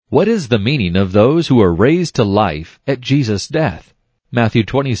What is the meaning of those who are raised to life at Jesus' death? Matthew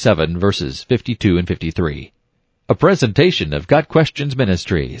 27, verses 52 and 53. A presentation of Got Questions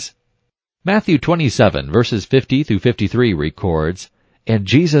Ministries. Matthew 27, verses 50 through 53 records, "And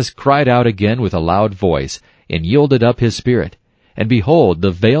Jesus cried out again with a loud voice, and yielded up his spirit. And behold,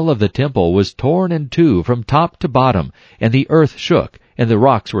 the veil of the temple was torn in two from top to bottom, and the earth shook, and the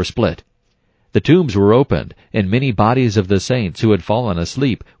rocks were split. The tombs were opened, and many bodies of the saints who had fallen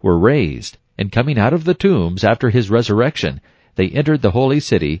asleep were raised. And coming out of the tombs after his resurrection, they entered the holy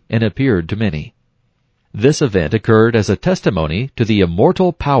city and appeared to many." This event occurred as a testimony to the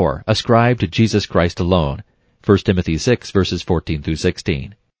immortal power ascribed to Jesus Christ alone. 1 Timothy 6, verses 14 through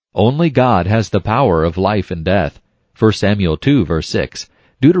 16. Only God has the power of life and death. 1 Samuel 2, verse 6.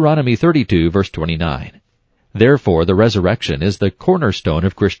 Deuteronomy 32, verse 29. Therefore, the resurrection is the cornerstone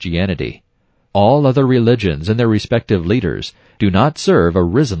of Christianity. All other religions and their respective leaders do not serve a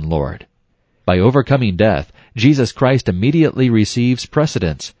risen Lord. By overcoming death, Jesus Christ immediately receives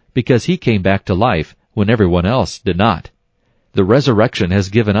precedence because he came back to life when everyone else did not. The resurrection has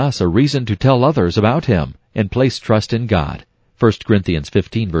given us a reason to tell others about him and place trust in God. 1 Corinthians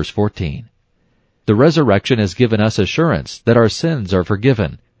 15, verse 14. The resurrection has given us assurance that our sins are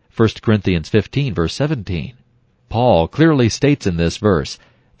forgiven. 1 Corinthians 15, verse 17. Paul clearly states in this verse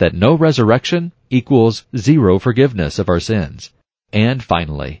that no resurrection equals zero forgiveness of our sins. And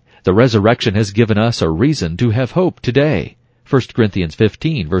finally, the resurrection has given us a reason to have hope today. 1 Corinthians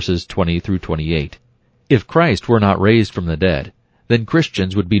 15, verses 20 through 28. If Christ were not raised from the dead, then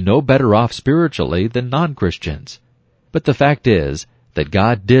Christians would be no better off spiritually than non-Christians. But the fact is that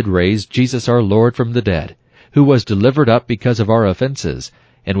God did raise Jesus our Lord from the dead, who was delivered up because of our offenses,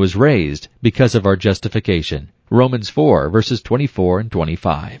 and was raised because of our justification. Romans 4, verses 24 and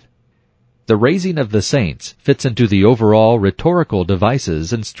 25. The raising of the saints fits into the overall rhetorical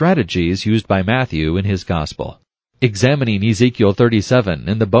devices and strategies used by Matthew in his gospel. Examining Ezekiel 37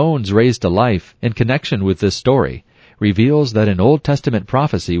 and the bones raised to life in connection with this story reveals that an Old Testament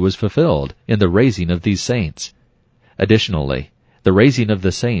prophecy was fulfilled in the raising of these saints. Additionally, the raising of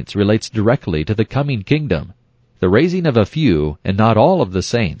the saints relates directly to the coming kingdom. The raising of a few, and not all of the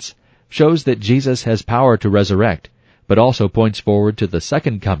saints, shows that Jesus has power to resurrect, but also points forward to the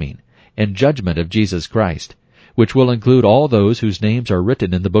second coming and judgment of Jesus Christ, which will include all those whose names are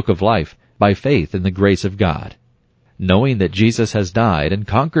written in the book of life by faith in the grace of God. Knowing that Jesus has died and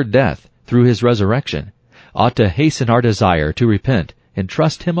conquered death through his resurrection ought to hasten our desire to repent and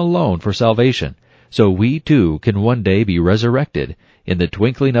trust him alone for salvation, so we too can one day be resurrected in the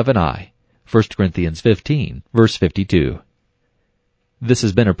twinkling of an eye. 1 Corinthians 15, verse 52. This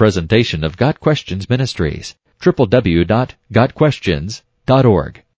has been a presentation of Got Questions Ministries, www.gotquestions.org.